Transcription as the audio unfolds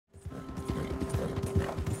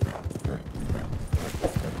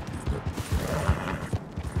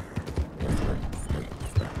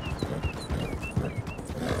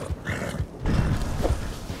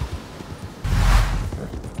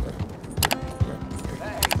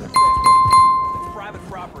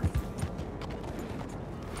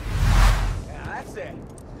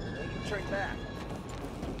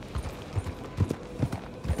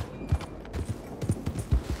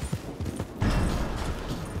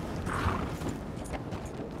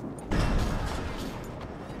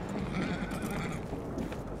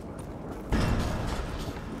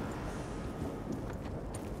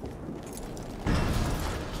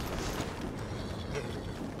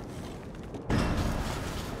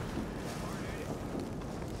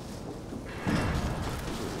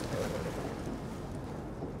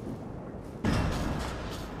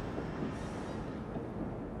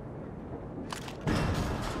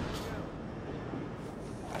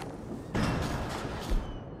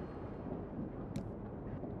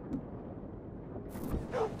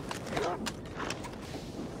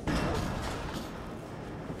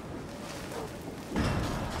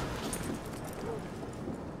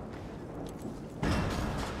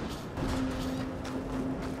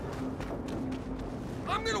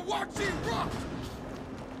I'm gonna watch you rock!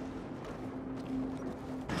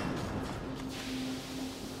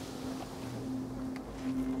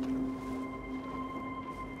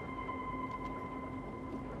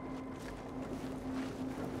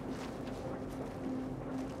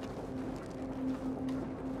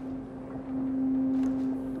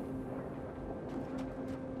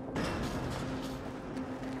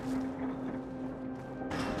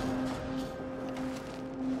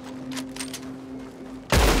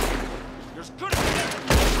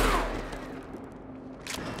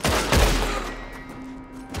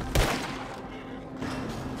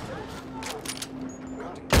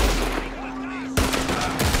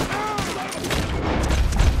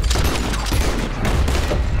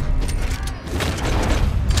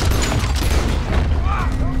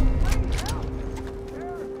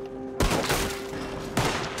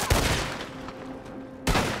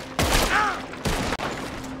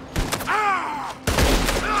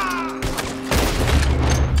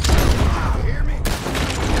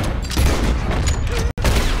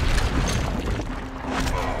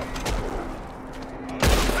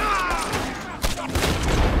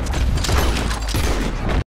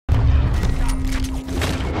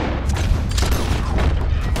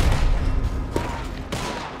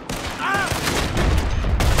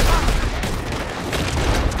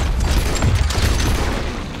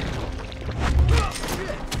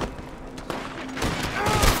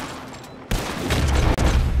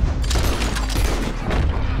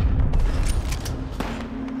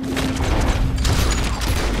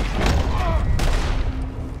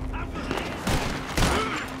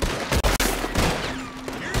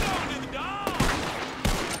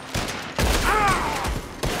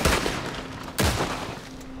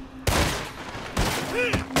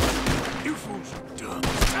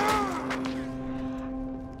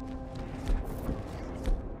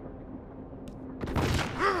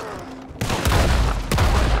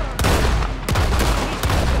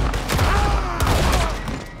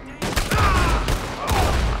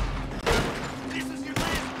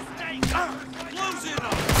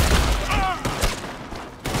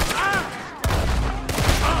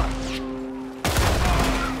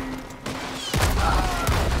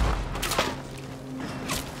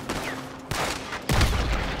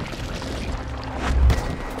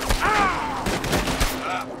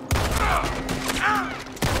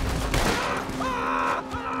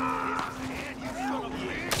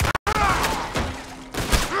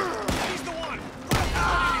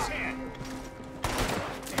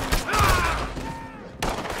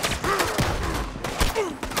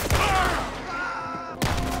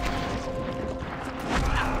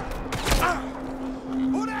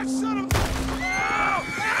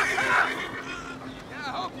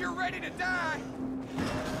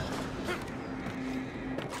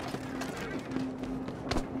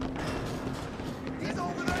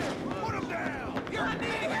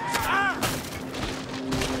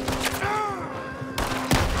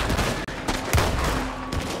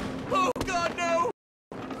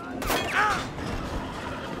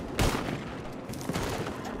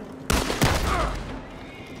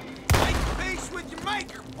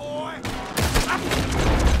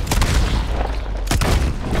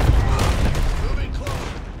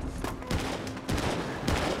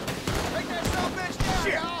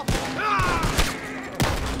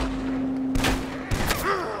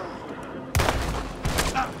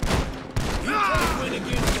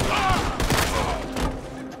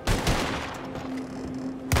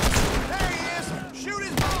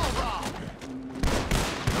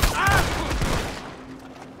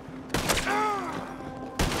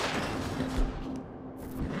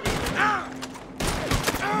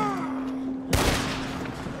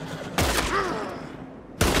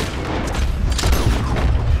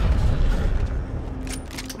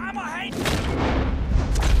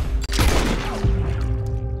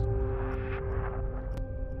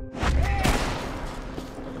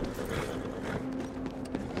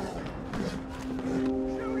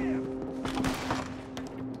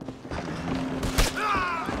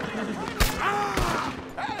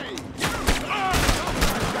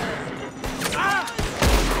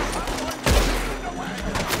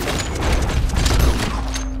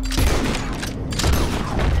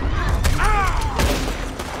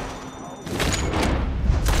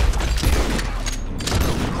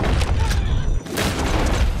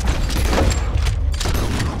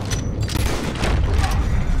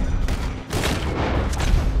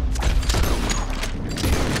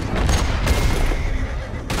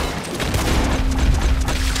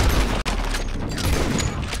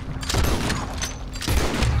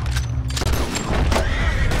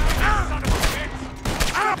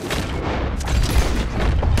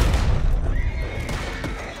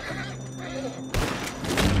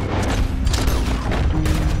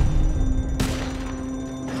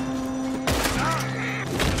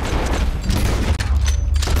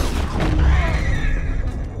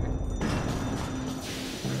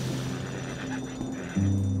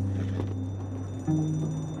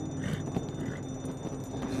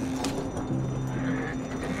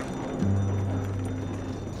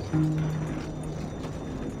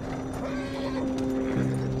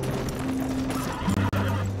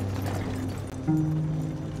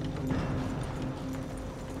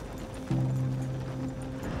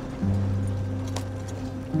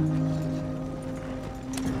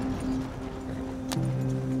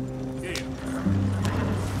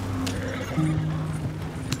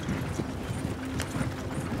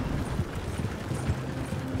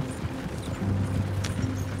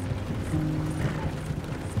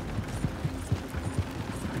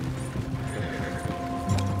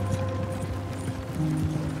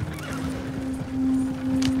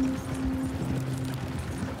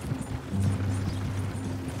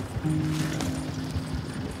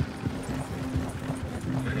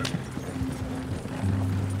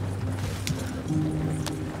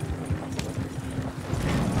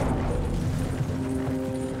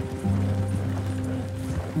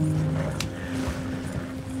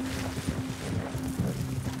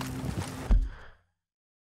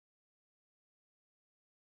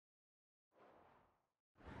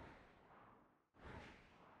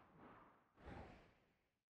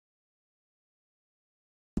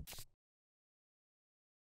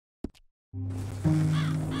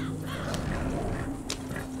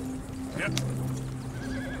 Yep.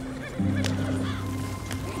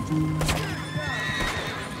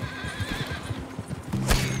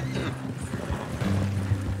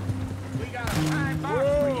 We got a fine box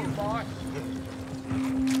for you, boss.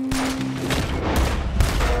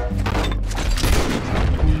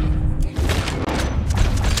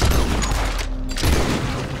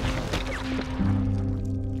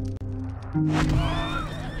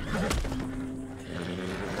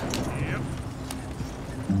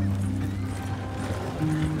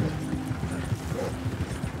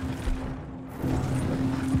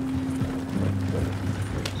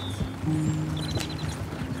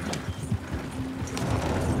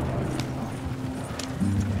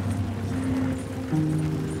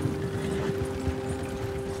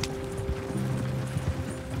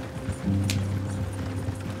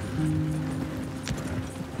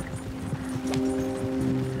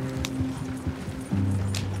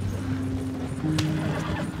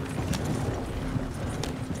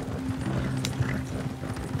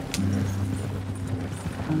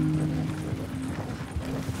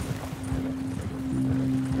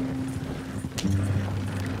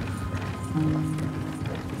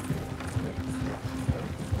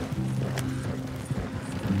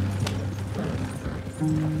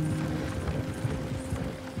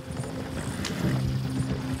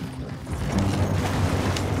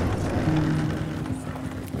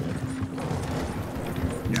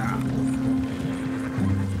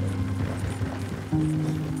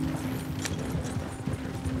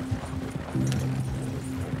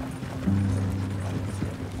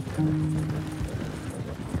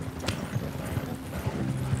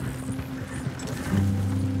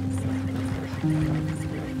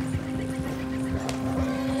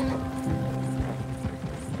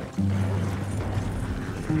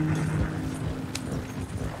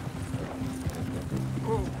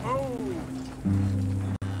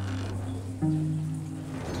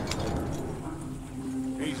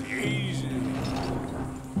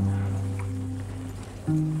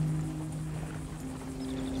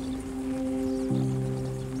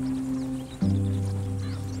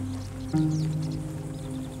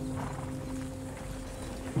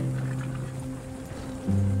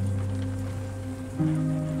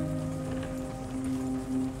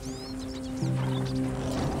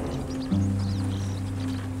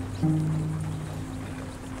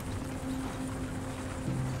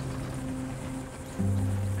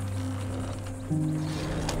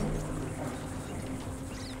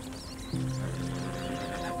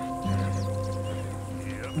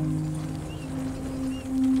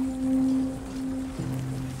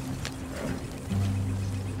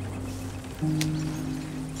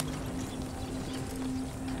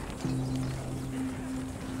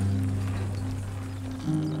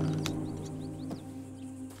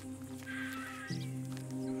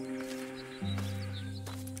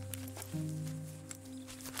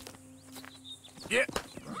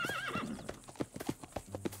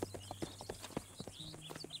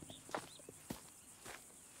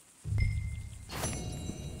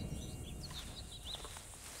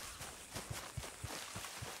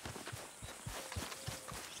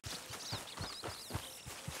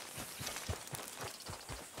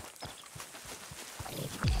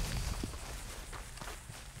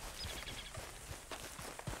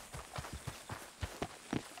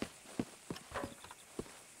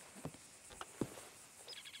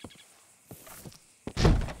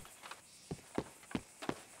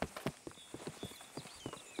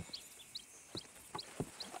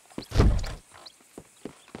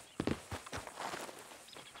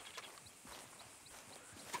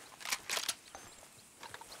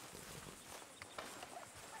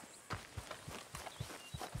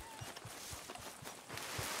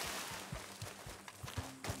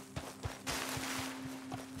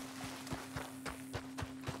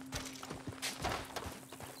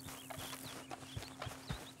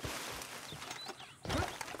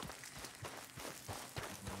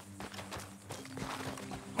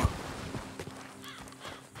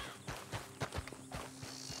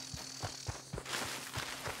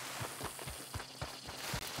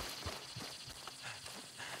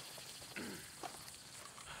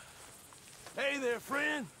 Hey there,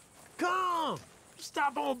 friend. Come!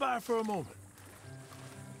 Stop on by for a moment.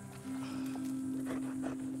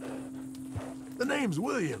 The name's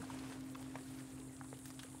William.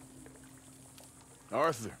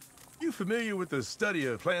 Arthur. You familiar with the study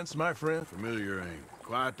of plants, my friend? Familiar ain't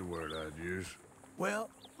quite the word I'd use. Well,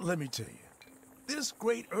 let me tell you. This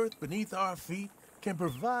great earth beneath our feet can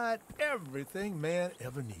provide everything man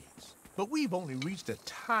ever needs. But we've only reached a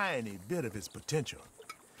tiny bit of its potential.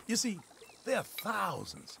 You see, there are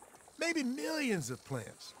thousands, maybe millions of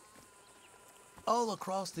plants all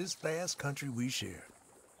across this vast country we share.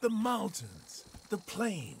 The mountains, the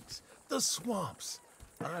plains, the swamps.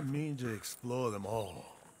 I mean to explore them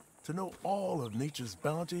all, to know all of nature's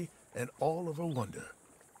bounty and all of her wonder,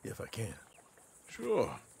 if I can.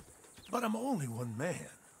 Sure. But I'm only one man.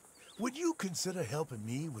 Would you consider helping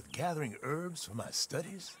me with gathering herbs for my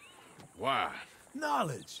studies? Why?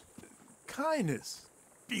 Knowledge, kindness,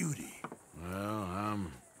 beauty. Well,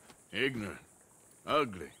 I'm ignorant,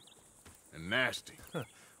 ugly, and nasty.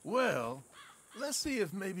 Well, let's see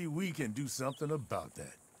if maybe we can do something about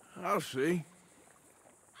that. I'll see.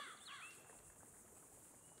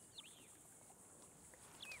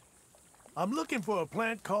 I'm looking for a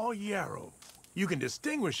plant called yarrow. You can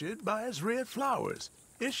distinguish it by its red flowers.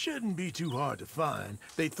 It shouldn't be too hard to find.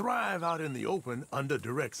 They thrive out in the open under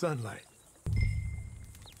direct sunlight.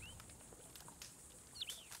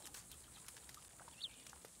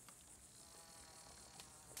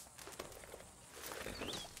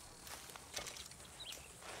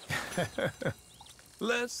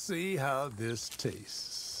 Let's see how this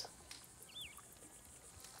tastes.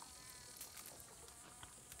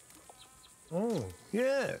 Oh,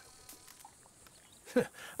 yeah.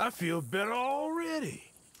 I feel better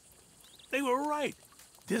already. They were right.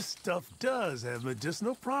 This stuff does have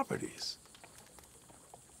medicinal properties.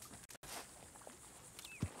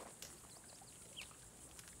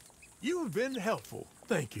 You've been helpful,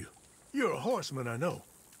 thank you. You're a horseman, I know.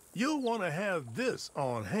 You'll want to have this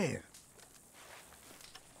on hand.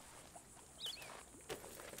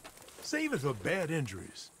 Save it for bad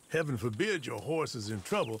injuries. Heaven forbid your horse is in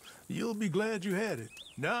trouble. You'll be glad you had it.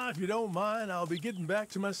 Now, if you don't mind, I'll be getting back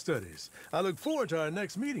to my studies. I look forward to our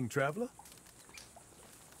next meeting, traveler.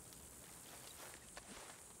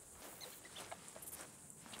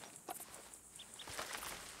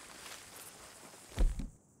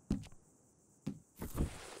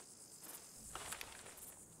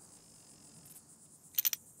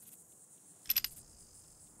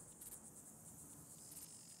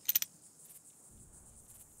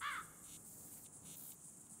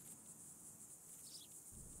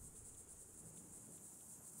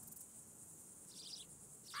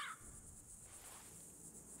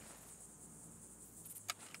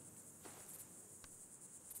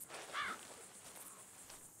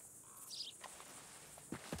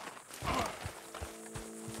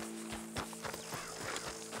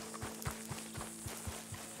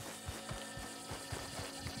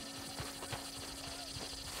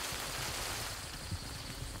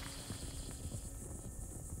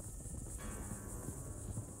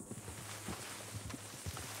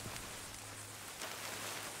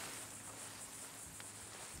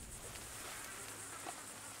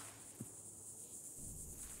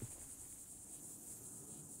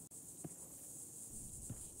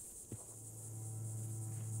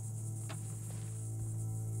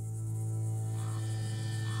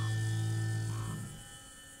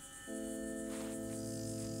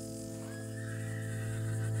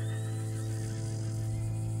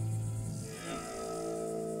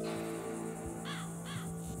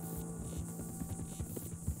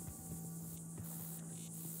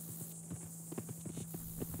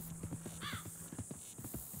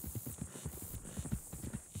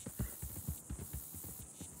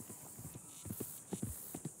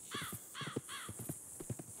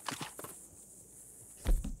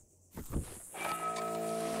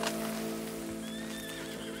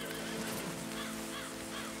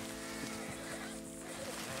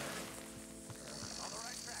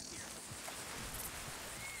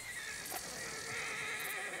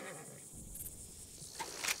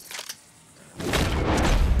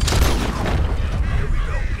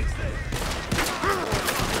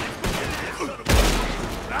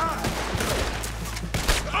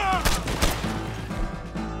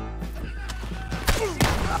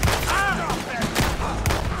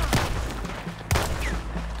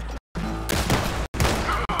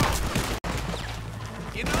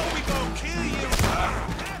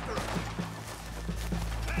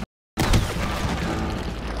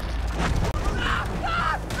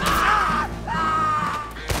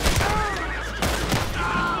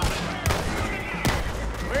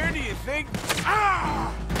 think?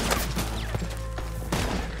 Ah!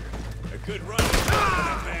 A good run.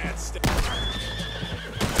 Ah! A bad step.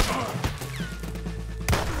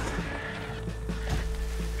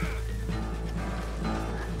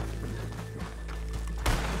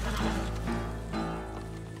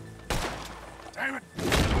 Damn it!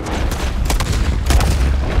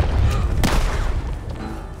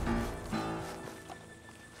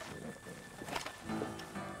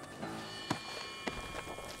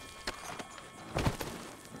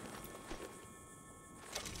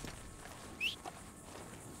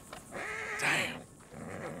 Damn.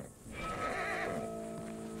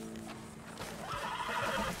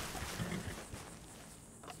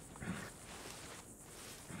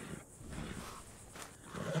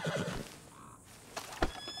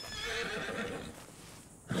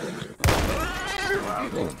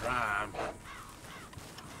 Prime.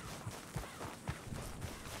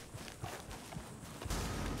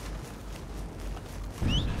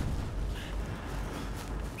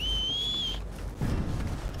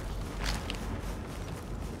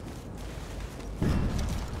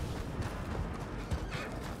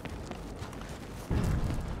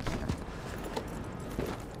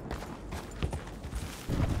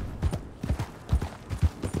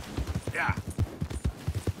 Yeah.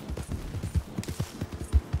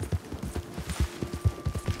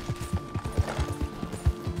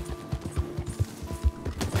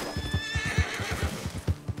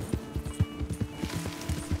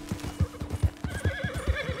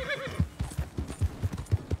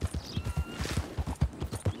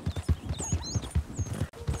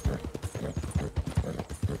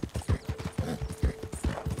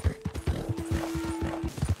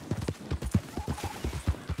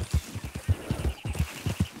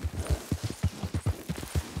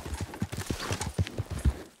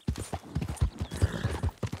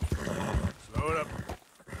 Slow it up.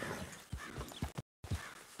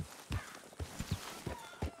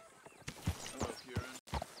 Hello, Kieran.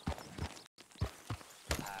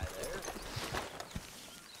 Hi there.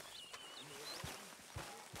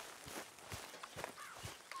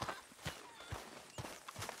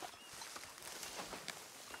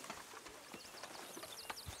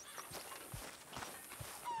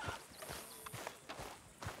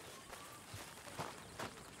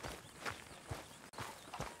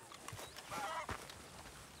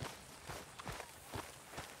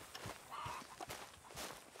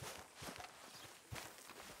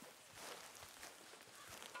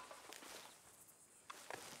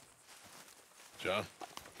 John?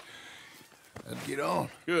 Let's get on.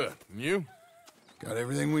 Good. And you? Got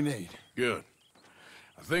everything we need. Good.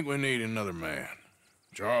 I think we need another man.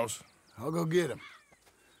 Charles? I'll go get him.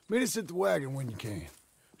 Meet us at the wagon when you can.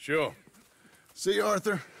 Sure. See,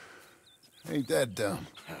 Arthur? Ain't that dumb.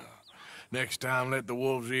 Next time, let the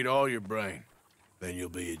wolves eat all your brain. Then you'll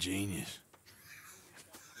be a genius.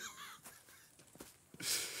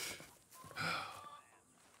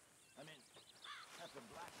 I mean, after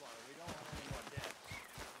Blackwater, we don't have any more debt.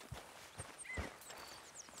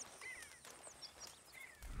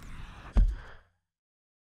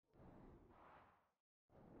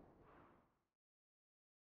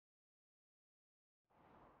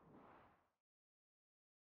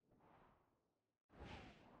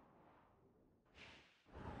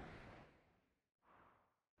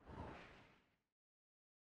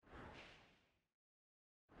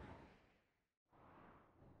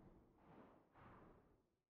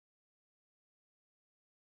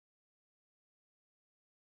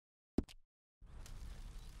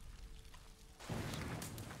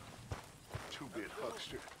 Two-bit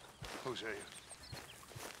huckster, Hosea.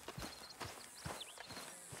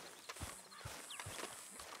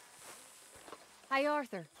 Hey,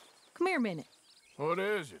 Arthur. Come here a minute. What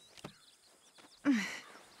is it?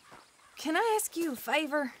 Can I ask you a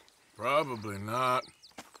favor? Probably not.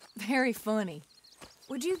 Very funny.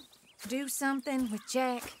 Would you do something with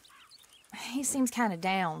Jack? He seems kind of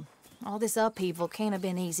down. All this upheaval can't have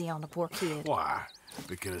been easy on the poor kid. Why?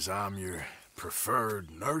 Because I'm your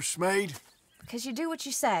preferred nursemaid? Because you do what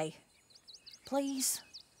you say. Please?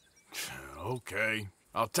 Okay.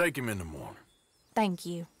 I'll take him in the morning. Thank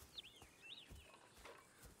you.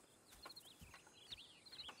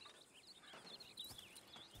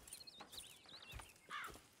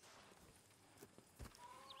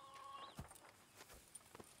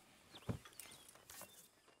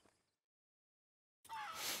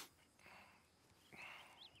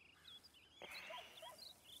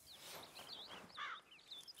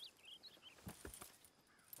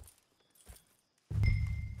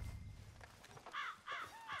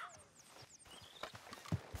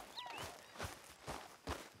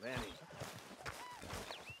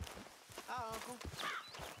 Uncle?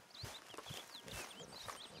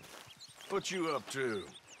 What you up to?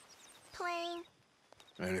 Playing,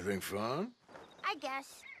 Anything fun? I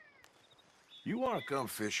guess. You want to come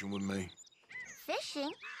fishing with me?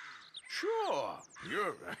 Fishing? Sure.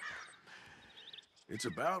 You're... It's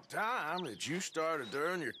about time that you started to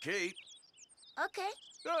earn your keep. Okay,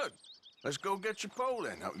 Good. Let's go get your pole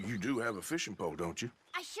in. Now, you do have a fishing pole, don't you?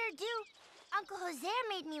 I sure do. Uncle Jose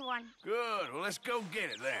made me one. Good. Well, let's go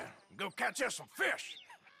get it then. Go catch us some fish.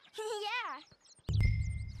 Yeah.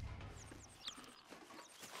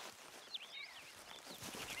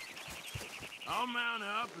 I'll mount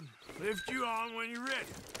up and lift you on when you're ready.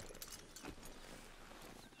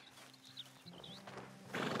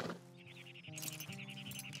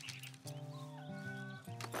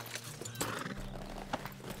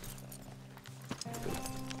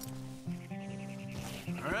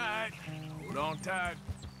 All right, hold on tight.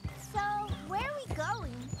 So, where are we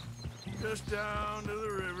going? Just down to the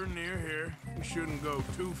river near here. You shouldn't go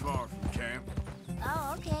too far from camp.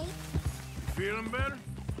 Oh, okay. You feeling better?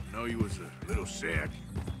 I know you was a little sick.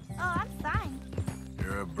 Oh, I'm fine.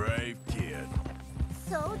 You're a brave kid.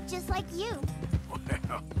 So, just like you.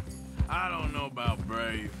 Well, I don't know about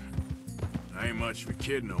brave. I ain't much of a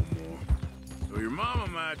kid no more. So your mama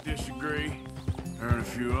might disagree. Her and a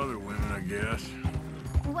few other women, I guess.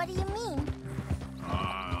 What do you mean?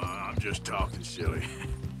 I'm just talking silly.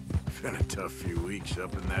 Been a tough few weeks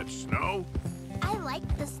up in that snow. I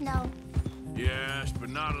like the snow. Yes, but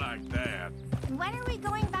not like that. When are we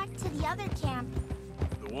going back to the other camp?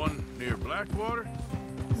 The one near Blackwater?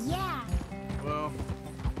 Yeah. Well,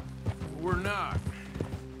 we're not.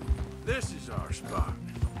 This is our spot.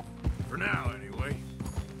 For now, anyway.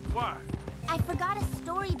 Why? I forgot a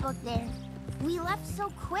storybook there. We left so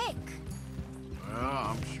quick.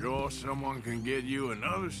 Well, I'm sure someone can get you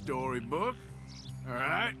another storybook. All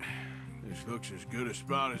right. This looks as good a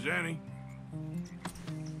spot as any.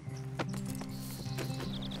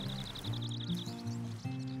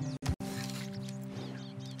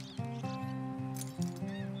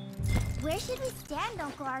 Where should we stand,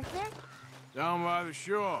 Uncle Arthur? Down by the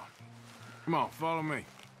shore. Come on, follow me.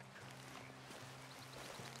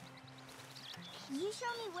 You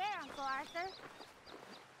show me where, Uncle Arthur.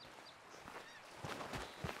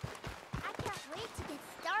 I can't wait to get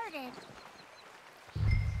started.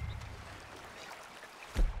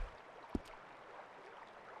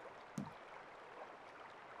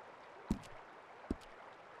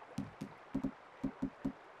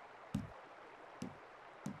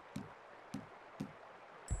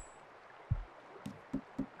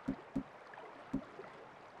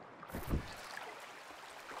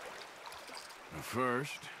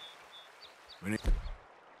 First, we need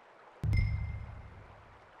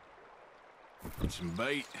some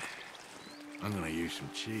bait. I'm gonna use some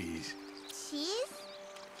cheese. Cheese?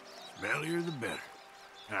 Smellier the better.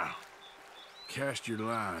 Now, cast your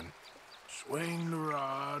line. Swing the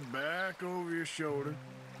rod back over your shoulder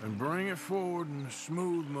and bring it forward in a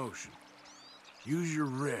smooth motion. Use your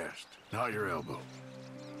wrist, not your elbow.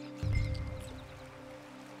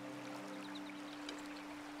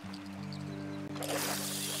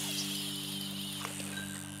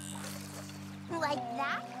 Like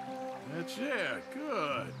that? That's it.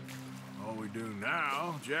 Good. All we do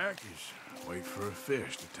now, Jack, is wait for a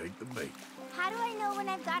fish to take the bait. How do I know when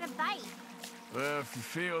I've got a bite? Well, if you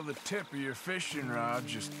feel the tip of your fishing rod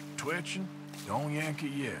just twitching, don't yank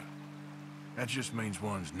it yet. That just means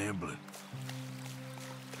one's nibbling.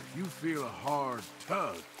 If you feel a hard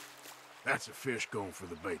tug, that's a fish going for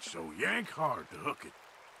the bait, so yank hard to hook it.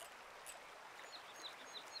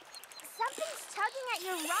 Something's tugging at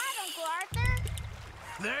your rod, Uncle Arthur.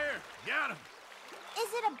 There, got him. Is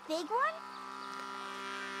it a big one?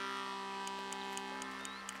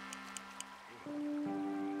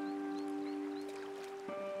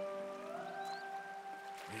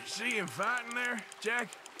 You see him fighting there, Jack?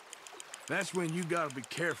 That's when you gotta be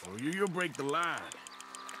careful. You'll break the line.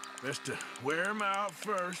 Best to wear him out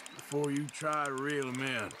first before you try to reel him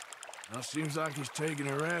in. Now, seems like he's taking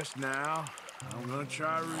a rest now. I'm gonna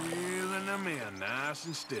try reeling him in nice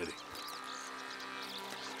and steady.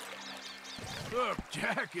 Look,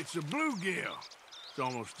 Jack, it's a bluegill. It's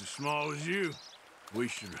almost as small as you. We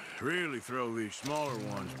should really throw these smaller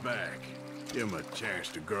ones back. Give them a chance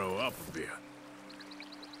to grow up a bit.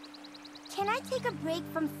 Can I take a break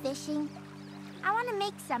from fishing? I want to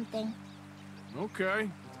make something. Okay.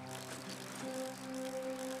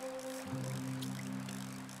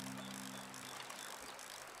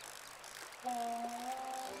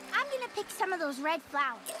 I'm gonna pick some of those red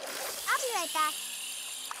flowers. I'll be right back.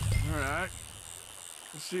 All right.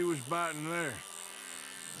 Let's see what's biting there.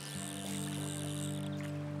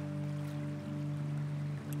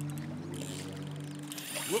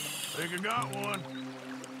 Whoop, think I got one.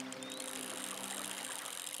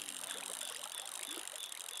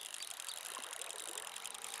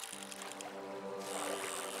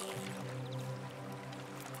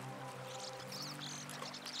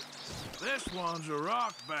 This one's a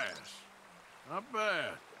rock bass. Not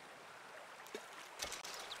bad.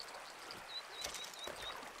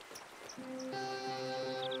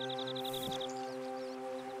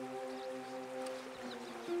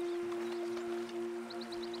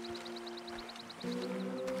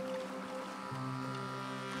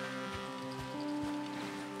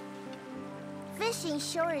 Fishing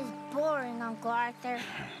sure is boring, Uncle Arthur.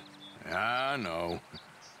 I know.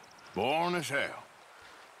 Boring as hell.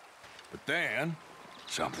 But then,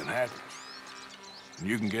 something happens. And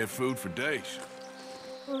you can get food for days.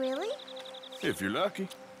 Really? If you're lucky.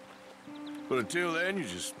 But until then, you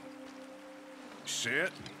just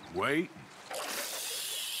sit, and wait, and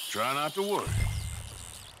try not to worry.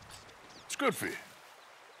 It's good for you,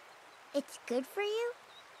 It's good for you?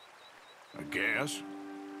 I guess.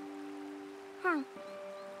 Huh.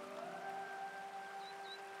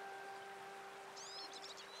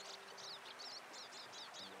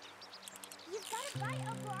 You've got a bite,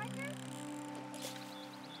 Uncle Arthur?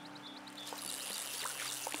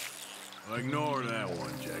 Ignore that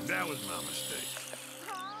one, Jack. That was my mistake.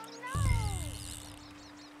 Oh,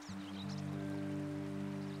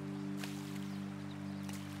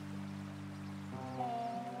 no!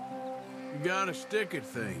 You gotta stick at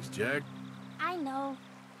things, Jack. I know.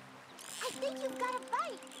 I think you've got a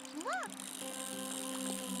bite. Look.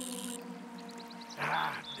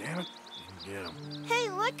 Ah, damn it. Didn't get him. Hey,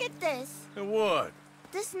 look at this. And what?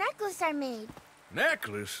 This necklace I made.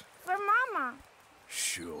 Necklace? For Mama.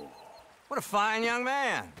 Sure. What a fine young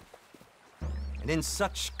man. And in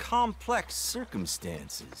such complex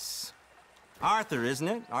circumstances. Arthur, isn't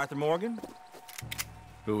it? Arthur Morgan?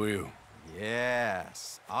 Who are you?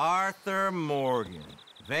 Yes, Arthur Morgan.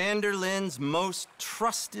 Vanderlyn's most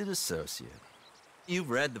trusted associate. You've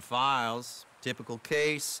read the files. Typical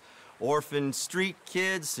case. Orphaned street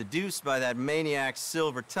kid seduced by that maniac's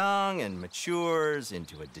silver tongue and matures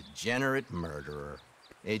into a degenerate murderer.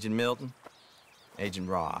 Agent Milton? Agent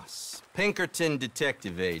Ross. Pinkerton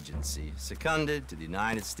Detective Agency, seconded to the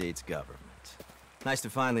United States government. Nice to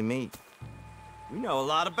finally meet. We know a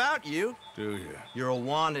lot about you. Do you? You're a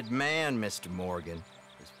wanted man, Mr. Morgan.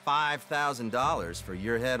 There's $5,000 for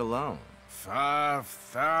your head alone.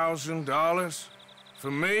 $5,000?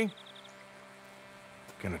 For me?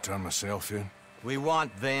 Can I turn myself in? We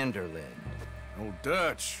want Vanderlyn. Old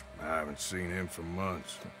Dutch. I haven't seen him for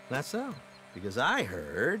months. That's so. Because I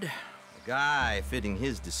heard a guy fitting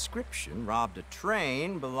his description robbed a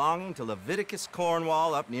train belonging to Leviticus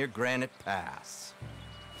Cornwall up near Granite Pass.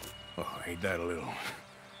 Oh, ain't that a little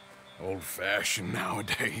old-fashioned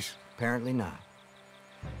nowadays? Apparently not.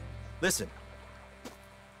 Listen.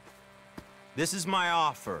 This is my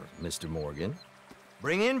offer, Mr. Morgan.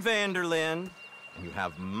 Bring in Vanderlyn, and you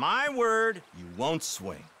have my word you won't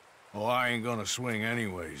swing. Oh, I ain't gonna swing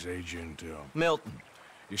anyways, Agent, Milton.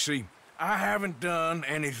 You see, I haven't done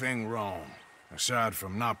anything wrong, aside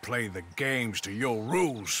from not playing the games to your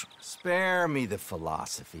rules. Spare me the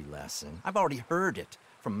philosophy lesson. I've already heard it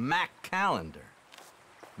from Mac Callender.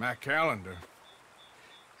 Mac Callender?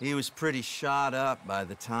 He was pretty shot up by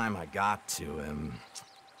the time I got to him.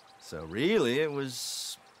 So really, it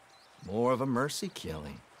was more of a mercy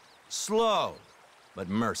killing. Slow, but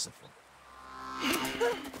merciful.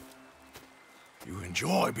 You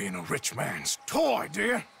enjoy being a rich man's toy, do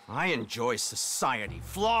you? I enjoy society,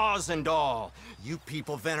 flaws and all. You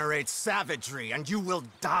people venerate savagery, and you will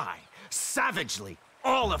die. Savagely,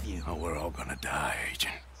 all of you. Oh, we're all gonna die,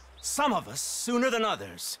 Agent. Some of us sooner than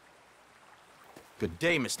others. Good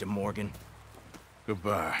day, Mr. Morgan.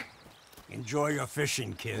 Goodbye. Enjoy your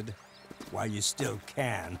fishing, kid, while you still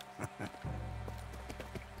can.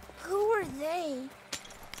 Who are they?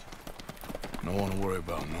 No one to worry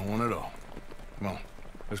about, no one at all. Come on,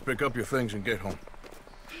 let's pick up your things and get home.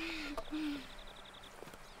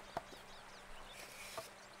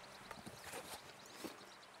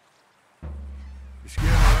 It's getting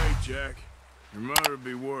late, Jack. Your mother'll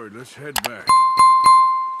be worried. Let's head back.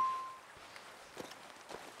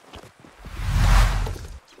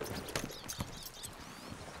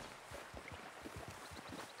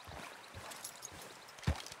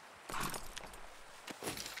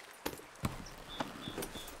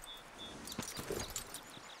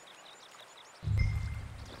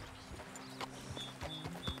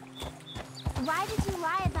 Why did you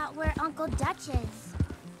lie about where Uncle Dutch is?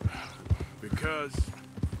 Because,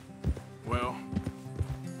 well,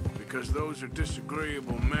 because those are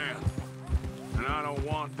disagreeable men. and I don't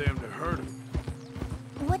want them to hurt him.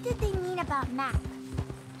 What did they mean about Mac?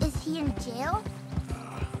 Is he in jail?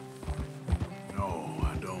 No,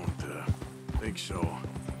 I don't think so.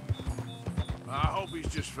 I hope he's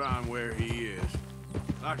just fine where he is.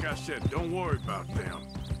 Like I said, don't worry about them.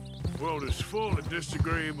 The world is full of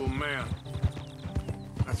disagreeable men.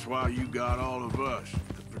 That's why you got all of us,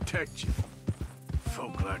 to protect you.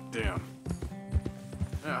 Folk like them.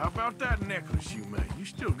 Now, how about that necklace you made? You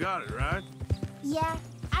still got it, right? Yeah,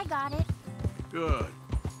 I got it. Good.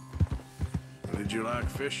 Did you like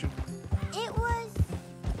fishing? It was...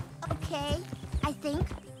 okay, I think.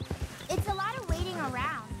 It's a lot of waiting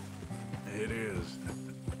around. It is.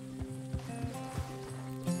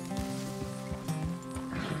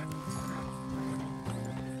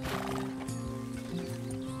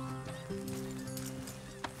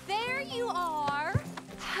 There you are.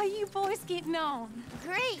 How you boys getting on?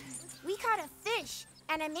 Great! We caught a fish,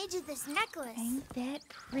 and I made you this necklace. Ain't that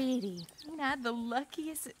pretty? Ain't I the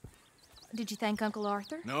luckiest? Did you thank Uncle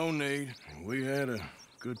Arthur? No need. We had a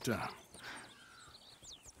good time.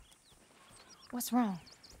 What's wrong?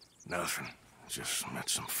 Nothing. Just met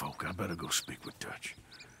some folk. I better go speak with Dutch.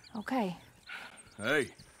 Okay. Hey,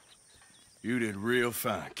 you did real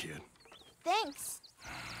fine, kid. Thanks.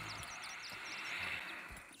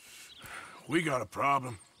 We got a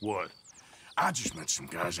problem. What? I just met some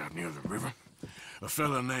guys out near the river. A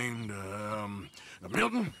fella named,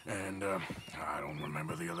 Milton, and, I don't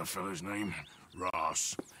remember the other fella's name.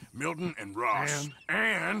 Ross. Milton and Ross.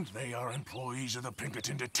 And they are employees of the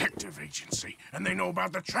Pinkerton Detective Agency. And they know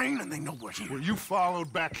about the train, and they know we're here. Were you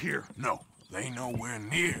followed back here? No, they know we're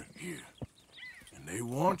near here. And they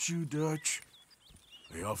want you, Dutch.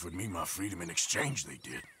 They offered me my freedom in exchange, they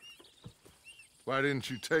did. Why didn't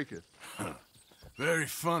you take it? Very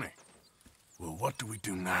funny. Well, what do we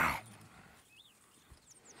do now?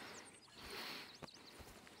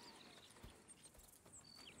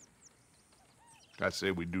 I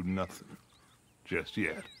say we do nothing. Just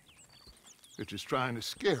yet. They're just trying to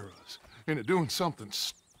scare us into doing something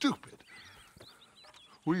stupid.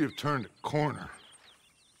 We have turned a corner.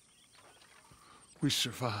 We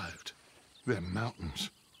survived them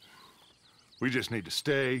mountains. We just need to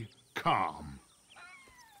stay calm.